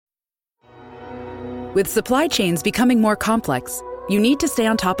With supply chains becoming more complex, you need to stay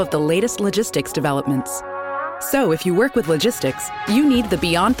on top of the latest logistics developments. So if you work with logistics, you need the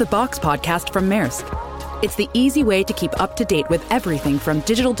Beyond the Box podcast from Maersk. It's the easy way to keep up to date with everything from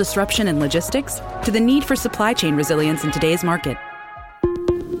digital disruption in logistics to the need for supply chain resilience in today's market.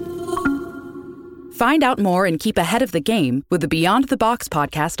 Find out more and keep ahead of the game with the Beyond the Box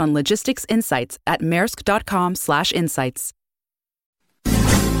podcast on logistics insights at maersk.com/insights.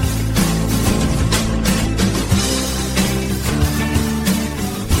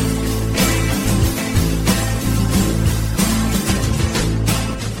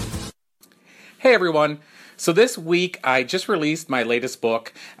 Hey everyone. So this week I just released my latest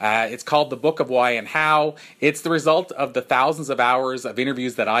book. It's called The Book of Why and How. It's the result of the thousands of hours of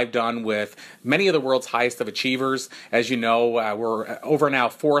interviews that I've done with many of the world's highest of achievers. As you know, we're over now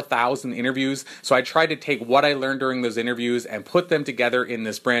 4,000 interviews. So I tried to take what I learned during those interviews and put them together in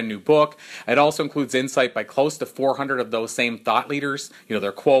this brand new book. It also includes insight by close to 400 of those same thought leaders,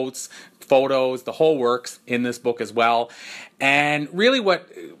 their quotes, photos, the whole works in this book as well. And really what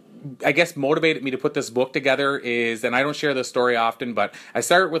I guess motivated me to put this book together is, and I don't share this story often, but I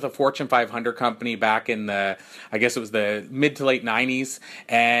started with a Fortune 500 company back in the mid to late 90s,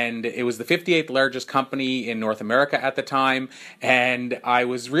 and it was the 58th largest company in North America at the time, and I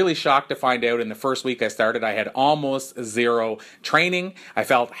was really shocked to find out in the first week I started I had almost zero training. I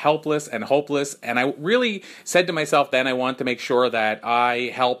felt helpless and hopeless, and I really said to myself then I wanted to make sure that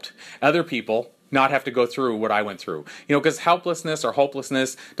I helped other people not have to go through what I went through. Because helplessness or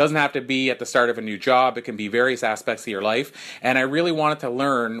hopelessness doesn't have to be at the start of a new job. It can be various aspects of your life. And I really wanted to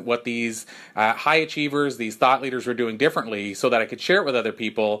learn what these high achievers, these thought leaders were doing differently so that I could share it with other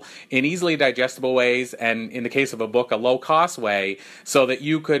people in easily digestible ways and, in the case of a book, a low-cost way so that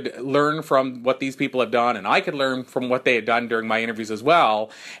you could learn from what these people have done and I could learn from what they had done during my interviews as well,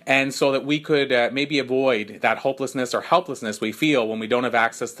 and so that we could maybe avoid that hopelessness or helplessness we feel when we don't have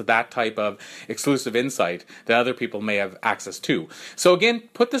access to that type of exclusive insight that other people may have access to. So again,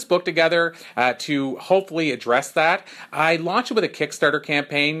 put this book together to hopefully address that. I launched it with a Kickstarter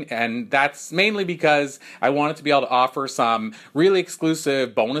campaign, and that's mainly because I wanted to be able to offer some really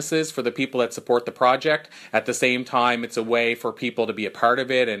exclusive bonuses for the people that support the project. At the same time, it's a way for people to be a part of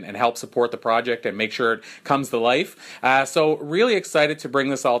it and help support the project and make sure it comes to life. So really excited to bring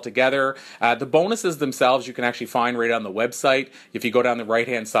this all together. The bonuses themselves you can actually find right on the website. If you go down the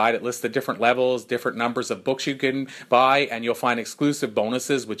right-hand side, it lists the different levels, different numbers of books you can buy, and you'll find exclusive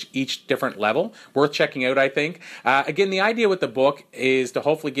bonuses which each different level. Worth checking out, I think. Again, the idea with the book is to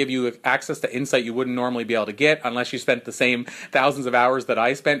hopefully give you access to insight you wouldn't normally be able to get unless you spent the same thousands of hours that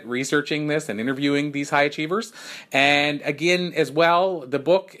I spent researching this and interviewing these high achievers. And again, as well, the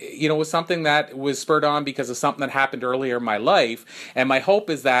book, was something that was spurred on because of something that happened earlier in my life. And my hope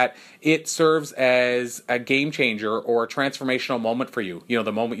is that it serves as a game changer or a transformational moment for you.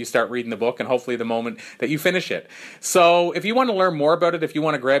 The moment you start reading the book and hopefully the moment that you finish it. So if you want to learn more about it, if you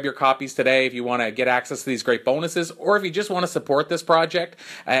want to grab your copies today, if you want to get access to these great bonuses, or if you just want to support this project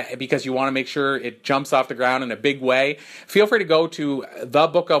because you want to make sure it jumps off the ground in a big way, feel free to go to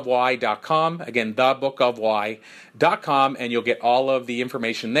thebookofwhy.com. Again, thebookofwhy.com, and you'll get all of the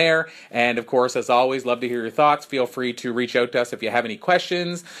information there. And of course, as always, love to hear your thoughts. Feel free to reach out to us if you have any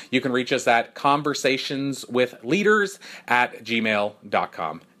questions. You can reach us at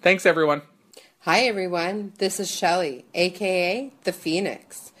conversationswithleaders@gmail.com. Thanks, everyone. Hi, everyone. This is Shelley, a.k.a. The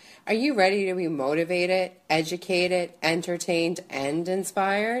Phoenix. Are you ready to be motivated, educated, entertained, and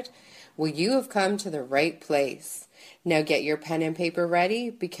inspired? Well, you have come to the right place. Now get your pen and paper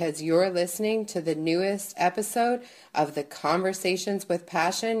ready because you're listening to the newest episode of the Conversations with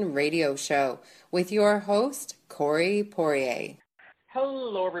Passion radio show with your host, Corey Poirier.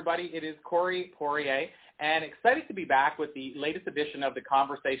 Hello, everybody. It is Corey Poirier, and excited to be back with the latest edition of the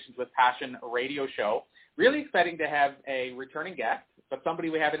Conversations with Passion radio show. Really exciting to have a returning guest, but somebody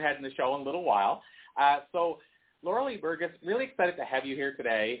we haven't had in the show in a little while. So Laura-Lee Burgess, really excited to have you here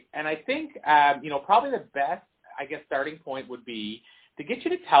today. And I think, probably the best, starting point would be to get you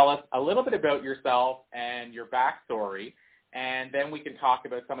to tell us a little bit about yourself and your backstory, and then we can talk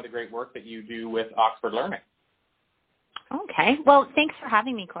about some of the great work that you do with Oxford Learning. Okay. Well, thanks for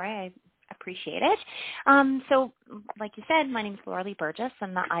having me, Corey. I appreciate it. So, like you said, my name is Laura-Lee Burgess,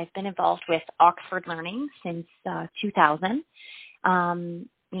 and I've been involved with Oxford Learning since 2000.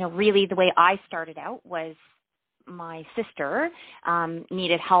 Really the way I started out was my sister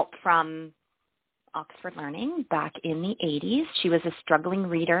needed help from Oxford Learning back in the 80s. She was a struggling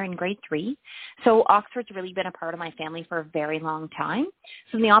reader in grade 3. So Oxford's really been a part of my family for a very long time.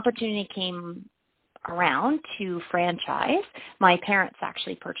 So when the opportunity came around to franchise. My parents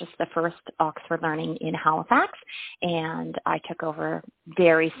actually purchased the first Oxford Learning in Halifax, and I took over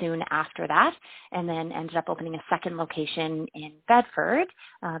very soon after that, and then ended up opening a second location in Bedford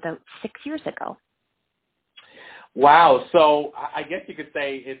about 6 years ago. Wow. So I guess you could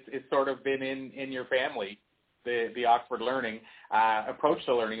say it's sort of been in your family. The Oxford Learning approach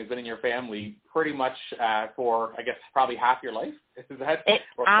to learning has been in your family pretty much for, I guess, probably half your life. Is that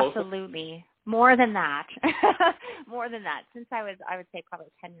absolutely more than that? More than that. Since I would say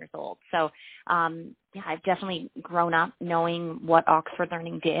probably 10 years old. So yeah, I've definitely grown up knowing what Oxford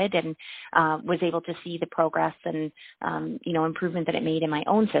Learning did, and was able to see the progress and improvement that it made in my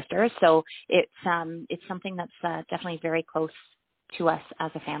own sisters. So it's something that's definitely very close to us as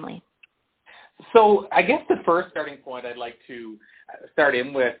a family. So I guess the first starting point I'd like to start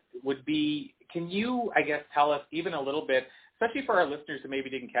in with would be, can you, I guess, tell us even a little bit, especially for our listeners who maybe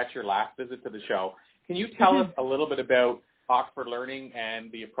didn't catch your last visit to the show, can you tell us a little bit about Oxford Learning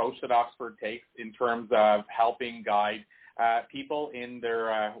and the approach that Oxford takes in terms of helping guide people in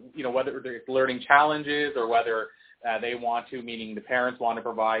their, whether it's learning challenges or whether they want to, meaning the parents want to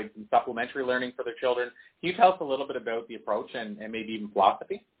provide some supplementary learning for their children. Can you tell us a little bit about the approach and maybe even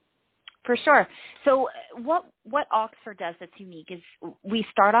philosophy? For sure. So what Oxford does that's unique is we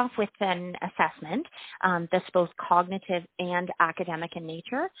start off with an assessment that's both cognitive and academic in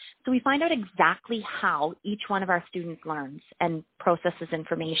nature. So we find out exactly how each one of our students learns and processes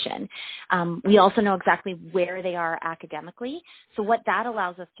information. We also know exactly where they are academically. So what that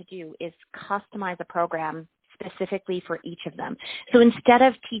allows us to do is customize a program specifically for each of them. So instead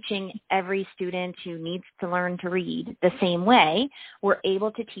of teaching every student who needs to learn to read the same way, we're able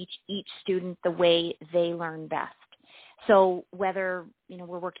to teach each student the way they learn best. So whether,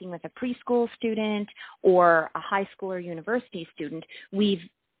 we're working with a preschool student or a high school or university student,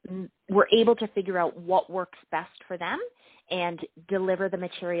 we're able to figure out what works best for them and deliver the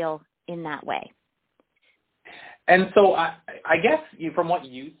material in that way. And so I guess from what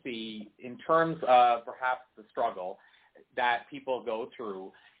you see in terms of perhaps the struggle that people go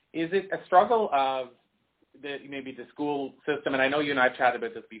through, is it a struggle of maybe the school system, and I know you and I have chatted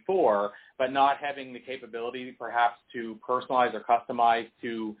about this before, but not having the capability perhaps to personalize or customize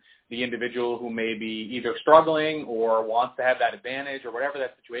to the individual who may be either struggling or wants to have that advantage or whatever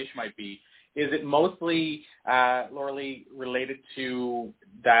that situation might be? Is it mostly, Laura-Lee, related to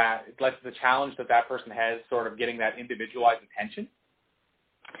that, like the challenge that person has sort of getting that individualized attention?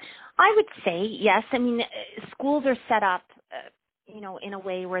 I would say yes. I mean, schools are set up, in a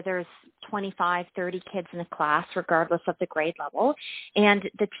way where there's 25, 30 kids in a class, regardless of the grade level, and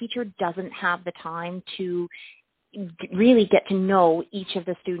the teacher doesn't have the time to really get to know each of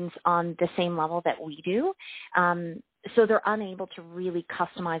the students on the same level that we do. So they're unable to really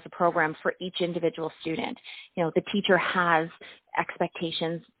customize a program for each individual student. The teacher has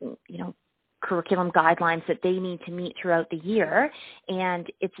expectations, curriculum guidelines that they need to meet throughout the year,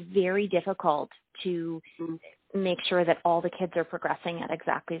 and it's very difficult to make sure that all the kids are progressing at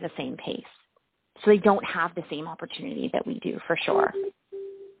exactly the same pace. So they don't have the same opportunity that we do, for sure.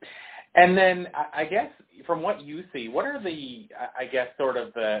 And then I guess from what you see, what are the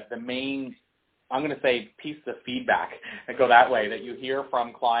main, I'm going to say, pieces of feedback that go that way that you hear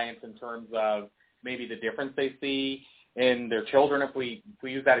from clients in terms of maybe the difference they see in their children, if we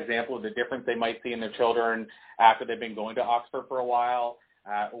use that example of the difference they might see in their children after they've been going to Oxford for a while,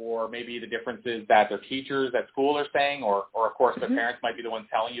 or maybe the differences that their teachers at school are saying, or of course their parents might be the ones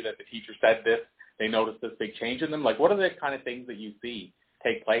telling you that the teacher said this, they noticed this big change in them. Like, what are the kind of things that you see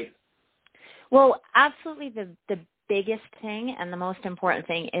take place? Well, absolutely the biggest thing and the most important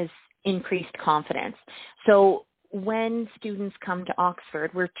thing is increased confidence. So when students come to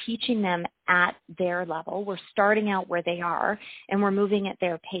Oxford, we're teaching them at their level. We're starting out where they are, and we're moving at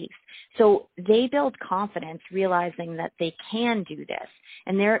their pace. So they build confidence, realizing that they can do this,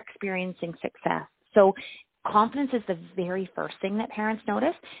 and they're experiencing success. So confidence is the very first thing that parents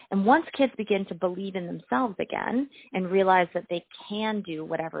notice. And once kids begin to believe in themselves again and realize that they can do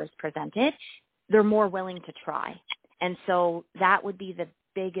whatever is presented, they're more willing to try. And so that would be the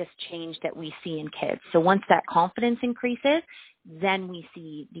biggest change that we see in kids. So once that confidence increases, then we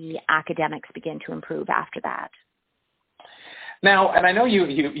see the academics begin to improve after that. Now, and I know you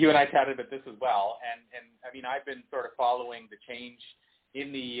and I chatted about this as well, and I mean, I've been sort of following the change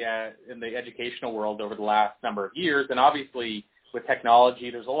in the educational world over the last number of years, and obviously with technology,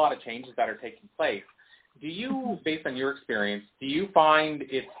 there's a lot of changes that are taking place. Do you, based on your experience, do you find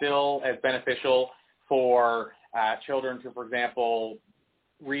it still as beneficial for children to, for example,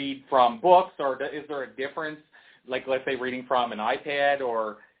 read from books, or is there a difference, like let's say reading from an iPad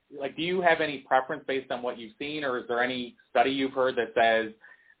or like, do you have any preference based on what you've seen, or is there any study you've heard that says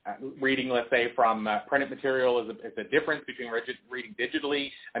reading, let's say, from printed material is a difference between reading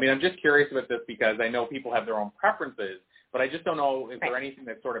digitally? I mean, I'm just curious about this because I know people have their own preferences, but I just don't know, is there anything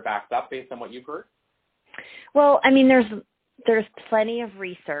that sort of backs up based on what you've heard? Well, I mean, there's plenty of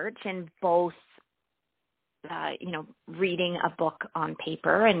research in both, reading a book on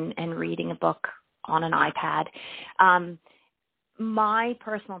paper and reading a book on an iPad. My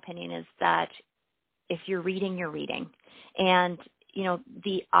personal opinion is that if you're reading, you're reading. And,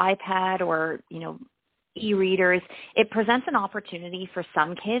 the iPad or, e-readers, it presents an opportunity for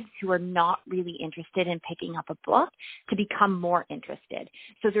some kids who are not really interested in picking up a book to become more interested.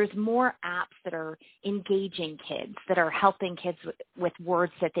 So there's more apps that are engaging kids, that are helping kids with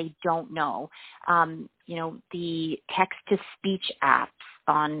words that they don't know. The text-to-speech apps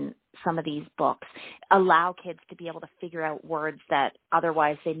on some of these books allow kids to be able to figure out words that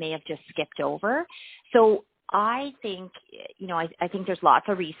otherwise they may have just skipped over. So I think, I think there's lots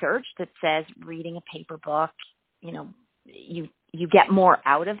of research that says reading a paper book, you get more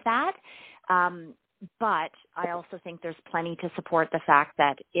out of that. But I also think there's plenty to support the fact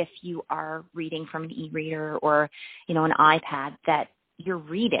that if you are reading from an e-reader or, an iPad, that you're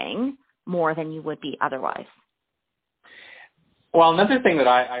reading more than you would be otherwise. Well, another thing that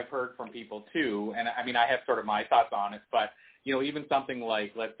I've heard from people too, and I mean, I have sort of my thoughts on it, but, even something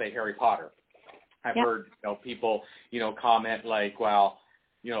like, let's say, Harry Potter. I've heard, people, comment like, well,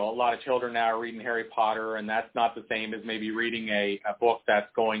 a lot of children now are reading Harry Potter, and that's not the same as maybe reading a book that's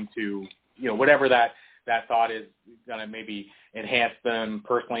going to, whatever that thought is going to maybe enhance them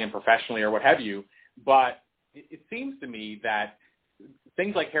personally and professionally or what have you. But it seems to me that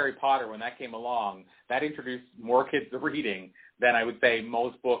things like Harry Potter, when that came along, that introduced more kids to reading than I would say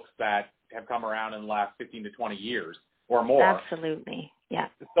most books that have come around in the last 15 to 20 years or more. Absolutely. Yeah.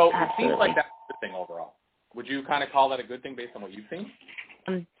 So absolutely. It seems like that's a good thing overall. Would you kind of call that a good thing based on what you've seen?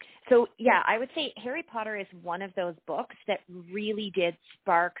 I would say Harry Potter is one of those books that really did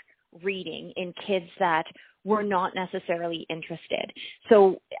spark reading in kids that were not necessarily interested.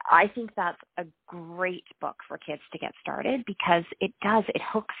 So I think that's a great book for kids to get started because it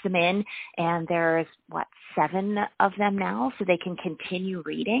hooks them in, and there's 7 of them now, so they can continue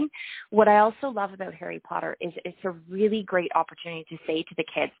reading. What I also love about Harry Potter is it's a really great opportunity to say to the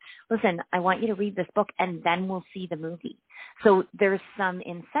kids, listen, I want you to read this book and then we'll see the movie. So there's some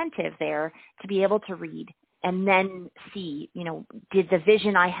incentive there to be able to read and then see, did the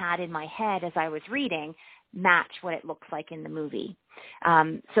vision I had in my head as I was reading match what it looks like in the movie.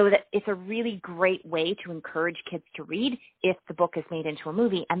 So that it's a really great way to encourage kids to read if the book is made into a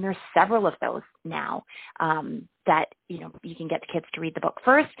movie. And there's several of those now that, you can get the kids to read the book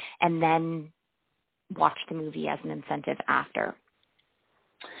first and then watch the movie as an incentive after.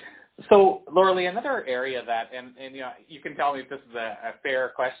 So, Laura-Lee, another area that, and you can tell me if this is a fair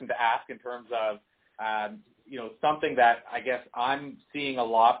question to ask in terms of, something that I guess I'm seeing a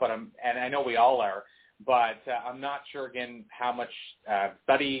lot, and I know we all are, but I'm not sure, again, how much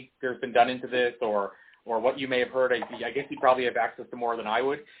study there's been done into this or what you may have heard. I guess you probably have access to more than I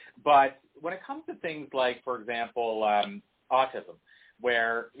would. But when it comes to things like, for example, autism,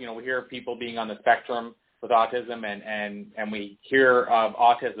 where, we hear of people being on the spectrum with autism and we hear of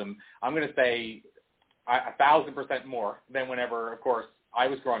autism, I'm going to say 1,000% more than whenever, of course, I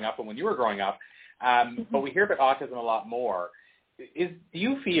was growing up and when you were growing up. But we hear about autism a lot more. Do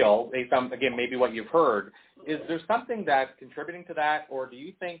you feel, based on, again, maybe what you've heard, is there something that's contributing to that, or do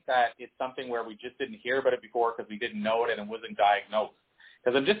you think that it's something where we just didn't hear about it before because we didn't know it and it wasn't diagnosed?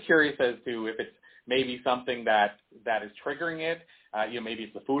 Because I'm just curious as to if it's maybe something that is triggering it, maybe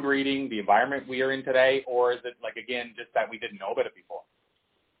it's the food reading, the environment we are in today, or is it, again, just that we didn't know about it before?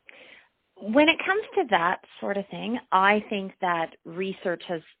 When it comes to that sort of thing, I think that research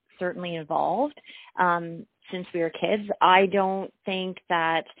has certainly evolved since we were kids. I don't think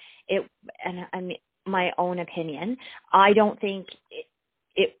that my own opinion, I don't think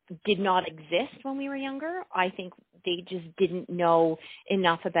it did not exist when we were younger. I think they just didn't know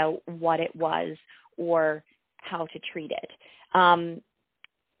enough about what it was or how to treat it.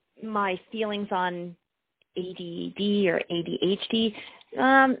 My feelings on ADD or ADHD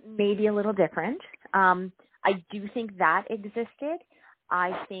may be a little different. I do think that existed.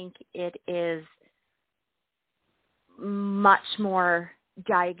 I think it is much more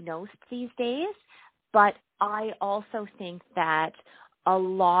diagnosed these days, but I also think that a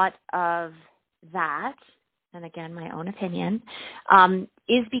lot of that, and again, my own opinion,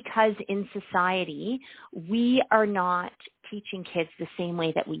 is because in society, we are not teaching kids the same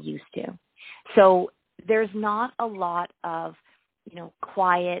way that we used to. So there's not a lot of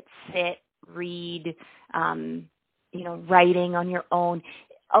quiet, sit, read, writing on your own.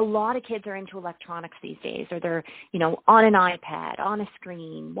 A lot of kids are into electronics these days, or they're, on an iPad, on a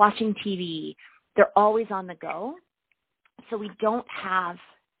screen, watching TV. They're always on the go. So we don't have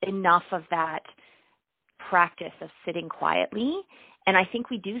enough of that practice of sitting quietly. And I think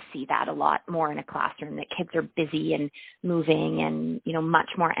we do see that a lot more in a classroom, that kids are busy and moving and, much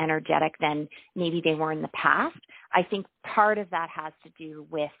more energetic than maybe they were in the past. I think part of that has to do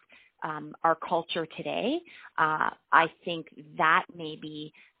with our culture today. I think that may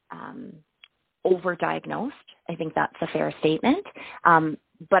be overdiagnosed. I think that's a fair statement.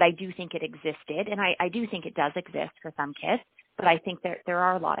 But I do think it existed, and I do think it does exist for some kids. But I think there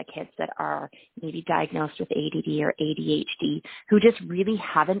are a lot of kids that are maybe diagnosed with ADD or ADHD who just really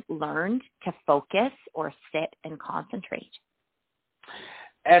haven't learned to focus or sit and concentrate.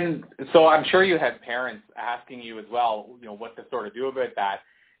 And so I'm sure you had parents asking you as well, what to sort of do about that.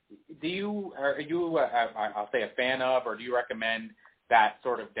 Are you, I'll say, a fan of, or do you recommend that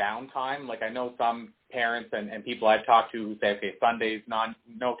sort of downtime? Like, I know some parents and people I've talked to who say, okay, Sunday's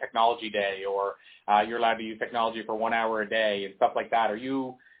no technology day, or you're allowed to use technology for 1 hour a day and stuff like that. Are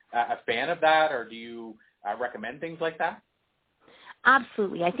you a fan of that, or do you recommend things like that?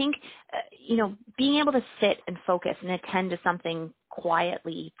 Absolutely. I think, being able to sit and focus and attend to something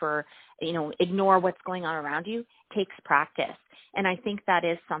quietly for, ignore what's going on around you takes practice. And I think that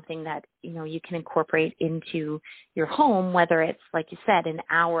is something that, you can incorporate into your home, whether it's, like you said, an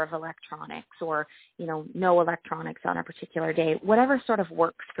hour of electronics or, no electronics on a particular day, whatever sort of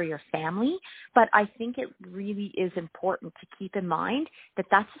works for your family. But I think it really is important to keep in mind that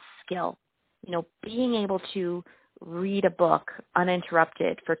that's a skill. Being able to read a book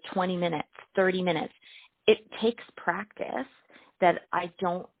uninterrupted for 20 minutes, 30 minutes, it takes practice that I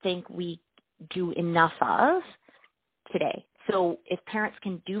don't think we do enough of today. So if parents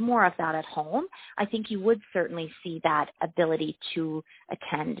can do more of that at home, I think you would certainly see that ability to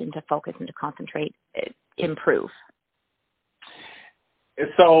attend and to focus and to concentrate improve.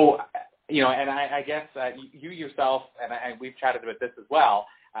 So, and I guess you yourself, and we've chatted about this as well,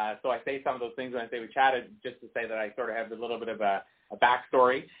 so I say some of those things when I say we chatted, just to say that I sort of have a little bit of a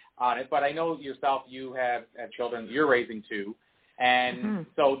backstory on it. But I know yourself, you have children, you're raising two. And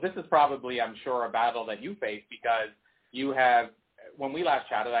so this is probably, I'm sure, a battle that you face, because you have, when we last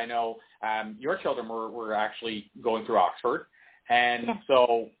chatted, I know your children were actually going through Oxford. And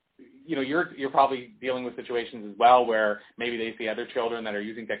so, you're probably dealing with situations as well where maybe they see other children that are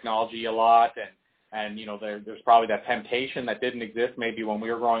using technology a lot, and there's probably that temptation that didn't exist maybe when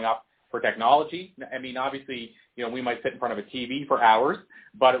we were growing up for technology. I mean, obviously, we might sit in front of a TV for hours,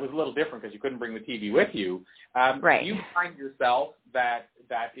 but it was a little different because you couldn't bring the TV with you. Right. Do you find yourself that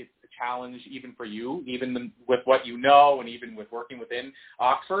it's a challenge even for you, even with what you know and even with working within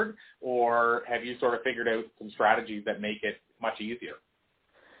Oxford, or have you sort of figured out some strategies that make it much easier?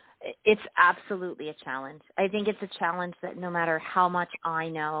 It's absolutely a challenge. I think it's a challenge that no matter how much I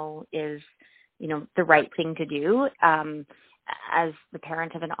know is, the right thing to do, as the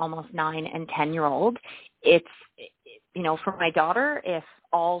parent of an almost 9 and 10-year-old, it's, for my daughter, if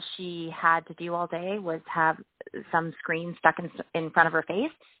all she had to do all day was have some screen stuck in front of her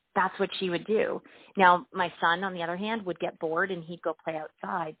face, that's what she would do. Now, my son, on the other hand, would get bored and he'd go play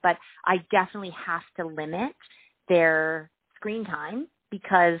outside. But I definitely have to limit their screen time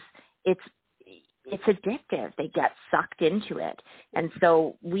because it's addictive. They get sucked into it. And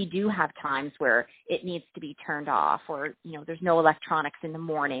so we do have times where it needs to be turned off, or, there's no electronics in the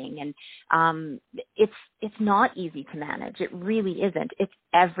morning. And it's not easy to manage. It really isn't. It's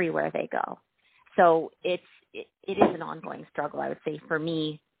everywhere they go. So it is an ongoing struggle, I would say, for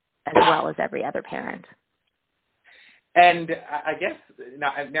me as well as every other parent. And I guess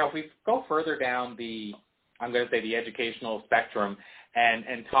now if we go further down the educational spectrum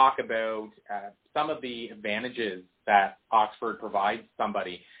and talk about some of the advantages that Oxford provides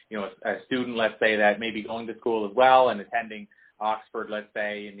somebody, a student, let's say, that may be going to school as well and attending Oxford, let's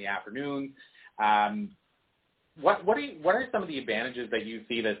say, in the afternoons. What are some of the advantages that you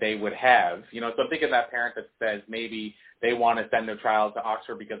see that they would have? So I'm thinking of that parent that says maybe they want to send their child to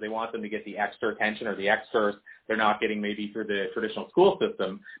Oxford because they want them to get the extra attention or the extras they're not getting maybe through the traditional school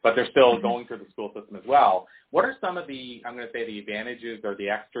system, but they're still going through the school system as well. What are some of the, I'm going to say, the advantages or the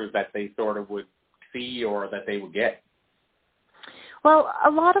extras that they sort of would see or that they would get? Well, a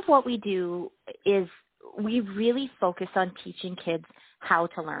lot of what we do is we really focus on teaching kids how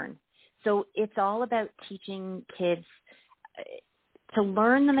to learn. So it's all about teaching kids to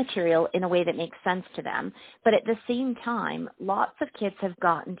learn the material in a way that makes sense to them. But at the same time, lots of kids have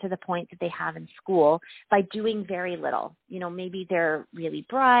gotten to the point that they have in school by doing very little. Maybe they're really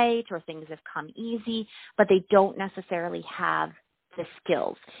bright or things have come easy, but they don't necessarily have the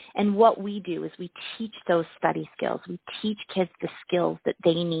skills. And what we do is we teach those study skills. We teach kids the skills that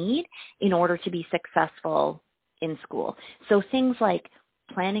they need in order to be successful in school. So things like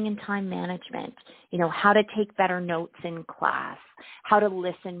planning and time management, how to take better notes in class, how to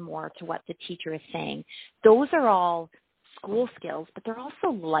listen more to what the teacher is saying. Those are all school skills, but they're also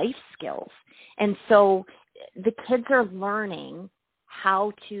life skills. And so the kids are learning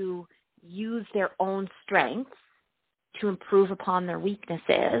how to use their own strengths to improve upon their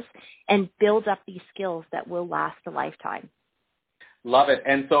weaknesses and build up these skills that will last a lifetime. Love it.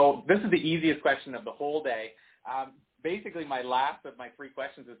 And so this is the easiest question of the whole day. Basically, my last of my 3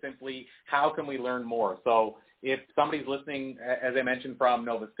 questions is simply, how can we learn more? So if somebody's listening, as I mentioned, from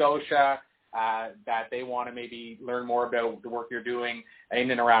Nova Scotia, that they want to maybe learn more about the work you're doing in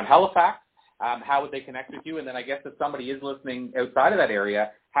and around Halifax, how would they connect with you? And then I guess if somebody is listening outside of that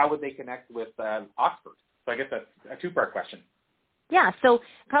area, how would they connect with Oxford? So I guess that's a 2-part question. Yeah, so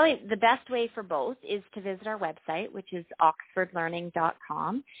probably the best way for both is to visit our website, which is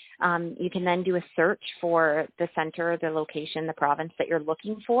oxfordlearning.com. You can then do a search for the center, the location, the province that you're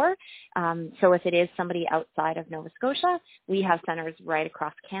looking for. So if it is somebody outside of Nova Scotia, we have centers right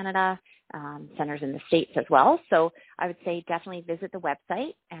across Canada, centers in the States as well. So I would say definitely visit the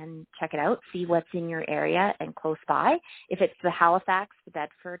website and check it out, see what's in your area and close by. If it's the Halifax, the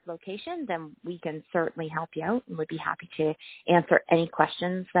Bedford location, then we can certainly help you out and would be happy to answer any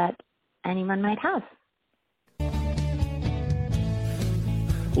questions that anyone might have.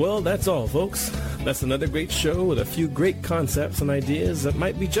 Well, that's all, folks. That's another great show with a few great concepts and ideas that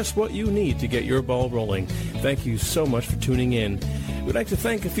might be just what you need to get your ball rolling. Thank you so much for tuning in. We'd like to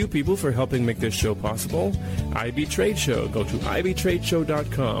thank a few people for helping make this show possible. IB Trade Show, go to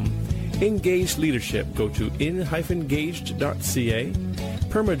ibtradeshow.com. Engaged Leadership, go to in-engaged.ca.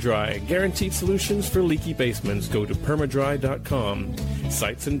 Permadry, guaranteed solutions for leaky basements, go to permadry.com.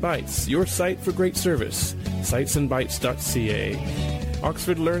 Sites and Bites, your site for great service, sitesandbites.ca.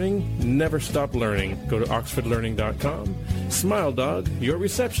 Oxford Learning, never stop learning, go to oxfordlearning.com. Smile Dog, your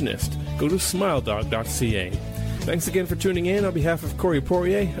receptionist, go to smiledog.ca. Thanks again for tuning in. On behalf of Corey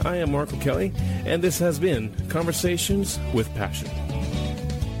Poirier, I am Mark O'Kelly, and this has been Conversations with Passion.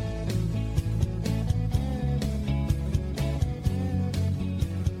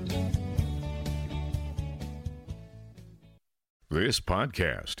 This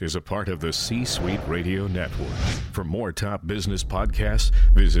podcast is a part of the C-Suite Radio Network. For more top business podcasts,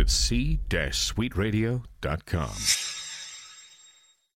 visit c-suiteradio.com.